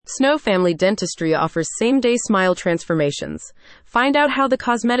Snow Family Dentistry offers same-day smile transformations. Find out how the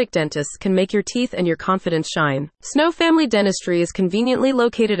Cosmetic dentists can make your teeth and your confidence shine. Snow Family Dentistry is conveniently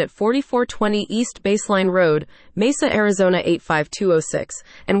located at 4420 East Baseline Road, Mesa, Arizona 85206,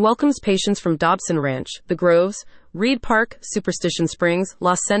 and welcomes patients from Dobson Ranch, The Groves, Reed Park, Superstition Springs,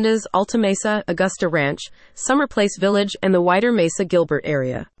 Las Sendas, Alta Mesa, Augusta Ranch, Summer Place Village, and the wider Mesa Gilbert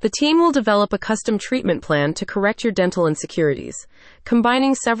area. The team will develop a custom treatment plan to correct your dental insecurities.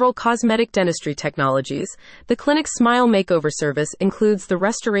 Combining several cosmetic dentistry technologies, the clinic's Smile Makeover service includes the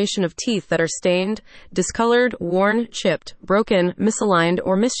restoration of teeth that are stained, discolored, worn, chipped, broken, misaligned,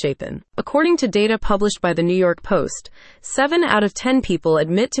 or misshapen. According to data published by the New York Post, 7 out of 10 people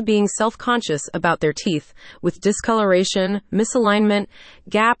admit to being self-conscious about their teeth, with discoloration, misalignment,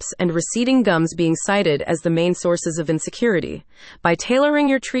 gaps, and receding gums being cited as the main sources of insecurity. By tailoring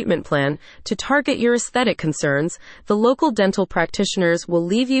your treatment plan to target your aesthetic concerns, the local dental practitioners will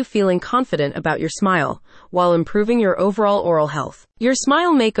leave you feeling confident about your smile, while improving your overall oral health. Your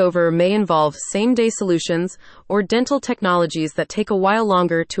Smile Makeover may involve same-day solutions or dental technologies that take a while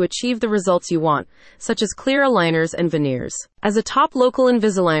longer to achieve the results you want, such as clear aligners and veneers. As a top local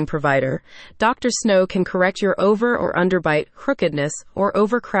Invisalign provider, Dr. Snow can correct your over- or underbite, crookedness, or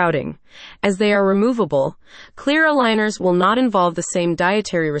overcrowding. As they are removable, clear aligners will not involve the same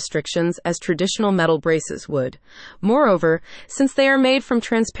dietary restrictions as traditional metal braces would. Moreover, since they are made from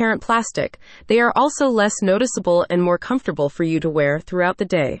transparent plastic, they are also less noticeable and more comfortable for you to wear throughout the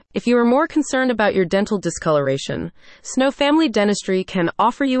day. If you are more concerned about your dental discoloration, Snow Family Dentistry can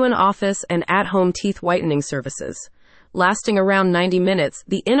offer you an office and at-home teeth whitening services. Lasting around 90 minutes,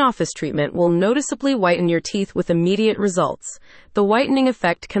 the in-office treatment will noticeably whiten your teeth with immediate results. The whitening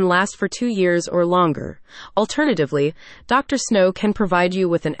effect can last for 2 years or longer. Alternatively, Dr. Snow can provide you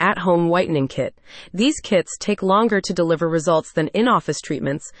with an at-home whitening kit. These kits take longer to deliver results than in-office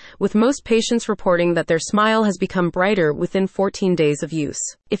treatments, with most patients reporting that their smile has become brighter within 14 days of use.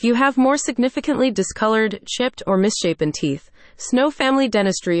 If you have more significantly discolored, chipped, or misshapen teeth, Snow Family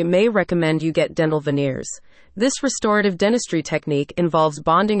Dentistry may recommend you get dental veneers. This restorative dentistry technique involves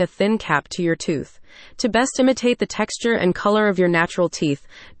bonding a thin cap to your tooth. To best imitate the texture and color of your natural teeth,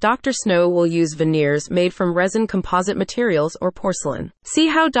 Dr. Snow will use veneers made from resin composite materials or porcelain. See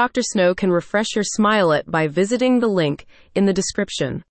how Dr. Snow can refresh your smile by visiting the link in the description.